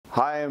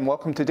Hi, and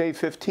welcome to day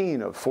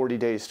 15 of 40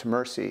 Days to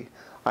Mercy.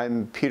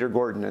 I'm Peter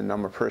Gordon, and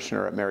I'm a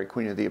parishioner at Mary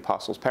Queen of the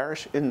Apostles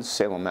Parish in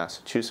Salem,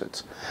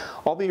 Massachusetts.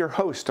 I'll be your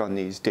host on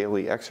these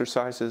daily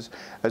exercises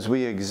as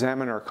we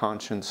examine our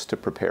conscience to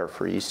prepare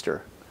for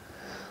Easter.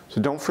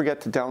 So don't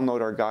forget to download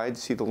our guide,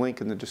 see the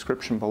link in the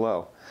description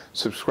below.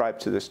 Subscribe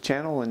to this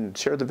channel and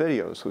share the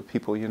videos with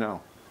people you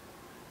know.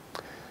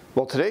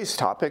 Well, today's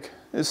topic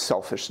is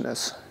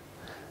selfishness.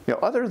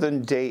 Other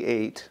than day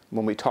 8,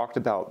 when we talked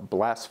about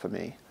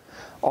blasphemy,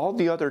 all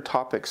the other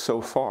topics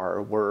so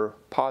far were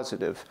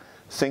positive,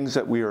 things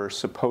that we are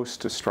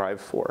supposed to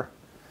strive for.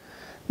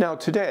 Now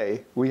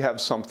today, we have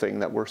something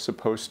that we're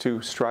supposed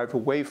to strive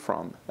away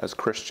from as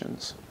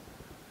Christians.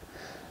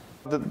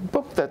 The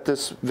book that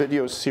this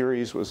video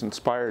series was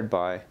inspired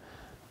by,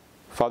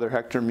 Father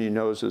Hector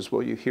Munoz's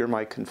Will You Hear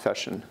My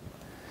Confession?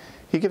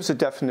 He gives a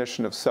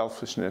definition of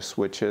selfishness,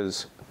 which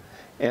is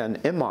an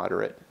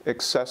immoderate,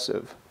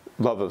 excessive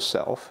love of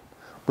self,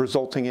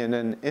 resulting in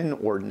an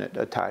inordinate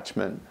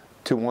attachment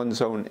to one's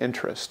own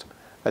interest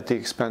at the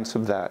expense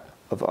of that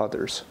of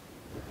others.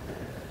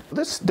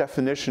 This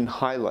definition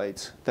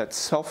highlights that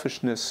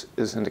selfishness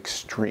is an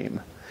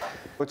extreme.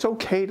 It's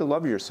okay to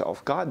love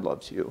yourself. God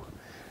loves you.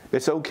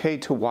 It's okay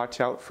to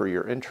watch out for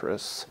your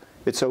interests.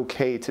 It's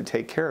okay to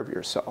take care of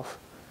yourself.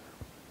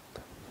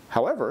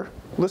 However,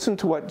 listen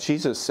to what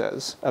Jesus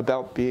says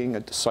about being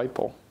a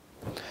disciple.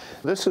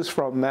 This is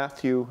from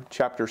Matthew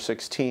chapter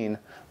 16,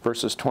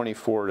 verses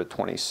 24 to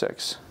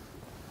 26.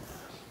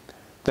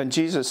 Then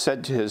Jesus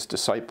said to his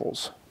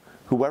disciples,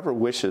 "Whoever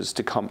wishes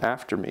to come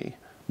after me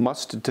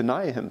must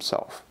deny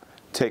himself,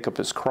 take up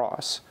his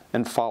cross,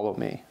 and follow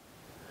me.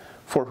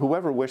 For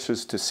whoever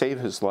wishes to save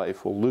his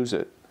life will lose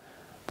it,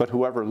 but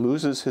whoever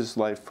loses his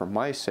life for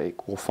my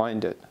sake will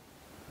find it.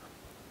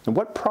 And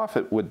what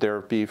profit would there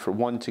be for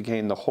one to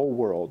gain the whole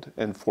world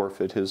and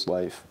forfeit his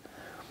life?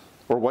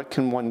 Or what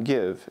can one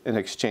give in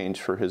exchange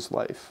for his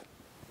life?"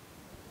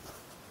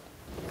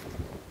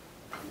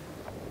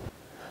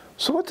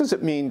 So what does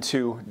it mean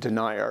to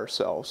deny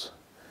ourselves?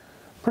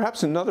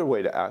 Perhaps another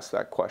way to ask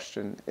that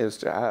question is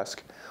to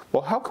ask,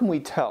 well, how can we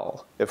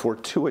tell if we're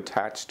too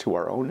attached to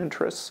our own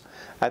interests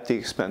at the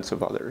expense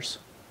of others?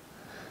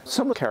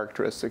 Some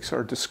characteristics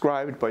are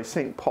described by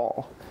St.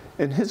 Paul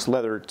in his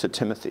letter to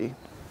Timothy.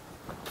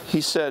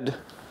 He said,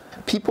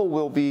 "People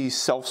will be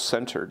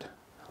self-centered,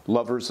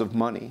 lovers of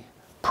money,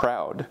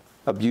 proud,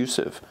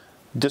 abusive,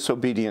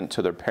 disobedient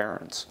to their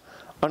parents,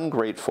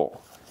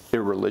 ungrateful,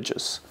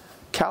 irreligious,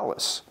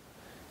 callous,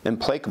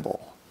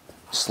 implacable,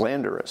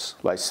 slanderous,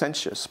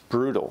 licentious,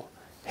 brutal,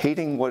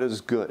 hating what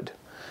is good,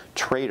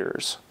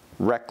 traitors,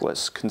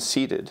 reckless,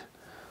 conceited,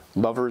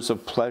 lovers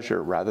of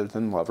pleasure rather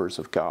than lovers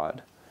of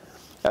God,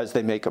 as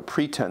they make a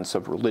pretense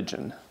of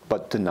religion,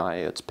 but deny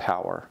its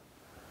power."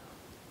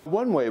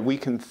 One way we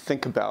can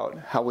think about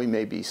how we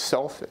may be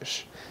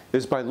selfish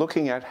is by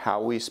looking at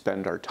how we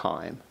spend our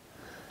time.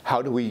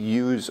 How do we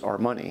use our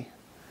money?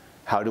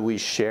 How do we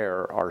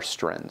share our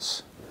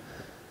strengths?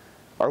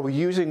 Are we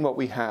using what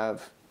we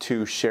have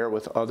to share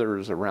with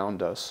others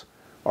around us,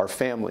 our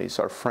families,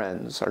 our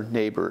friends, our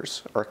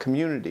neighbors, our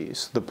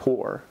communities, the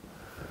poor?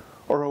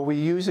 Or are we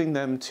using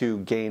them to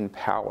gain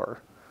power,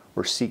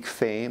 or seek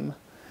fame,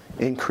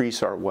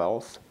 increase our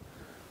wealth,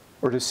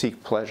 or to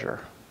seek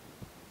pleasure?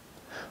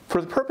 For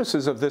the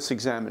purposes of this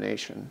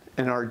examination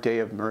and our Day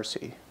of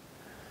Mercy,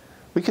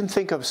 we can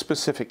think of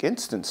specific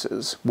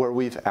instances where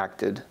we've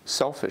acted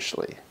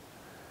selfishly.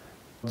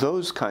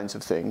 Those kinds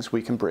of things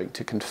we can bring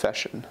to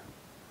confession.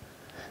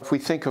 If we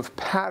think of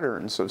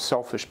patterns of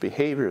selfish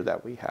behavior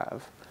that we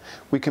have,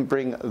 we can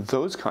bring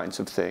those kinds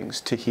of things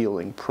to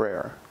healing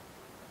prayer.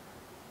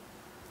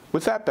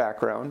 With that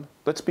background,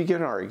 let's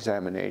begin our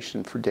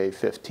examination for day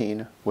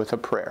 15 with a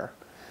prayer,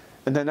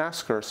 and then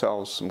ask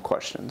ourselves some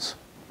questions.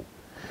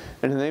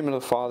 In the name of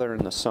the Father,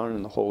 and the Son,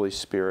 and the Holy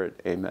Spirit,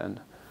 amen.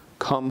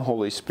 Come,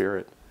 Holy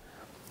Spirit.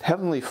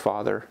 Heavenly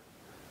Father,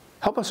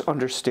 help us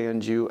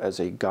understand you as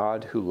a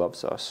God who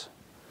loves us.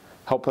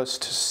 Help us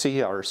to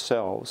see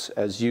ourselves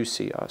as you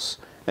see us,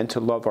 and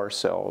to love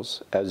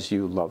ourselves as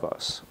you love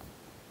us.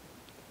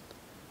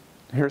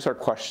 Here's our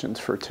questions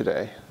for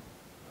today.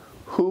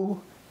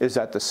 Who is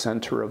at the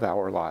center of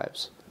our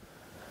lives?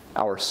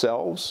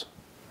 Ourselves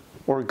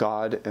or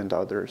God and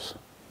others?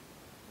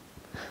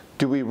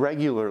 Do we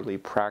regularly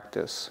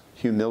practice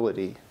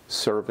humility,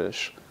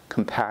 service,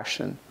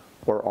 compassion,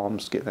 or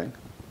almsgiving?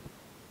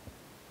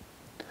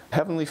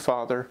 Heavenly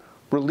Father,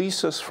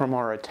 release us from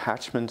our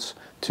attachments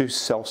to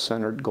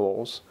self-centered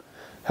goals.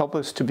 Help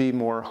us to be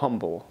more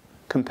humble,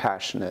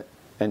 compassionate,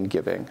 and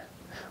giving.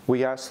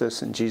 We ask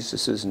this in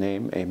Jesus'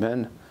 name,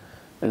 amen.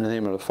 In the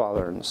name of the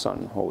Father, and the Son,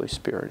 and the Holy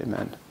Spirit,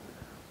 amen.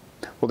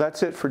 Well,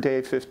 that's it for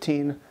day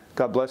 15.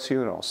 God bless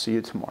you, and I'll see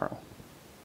you tomorrow.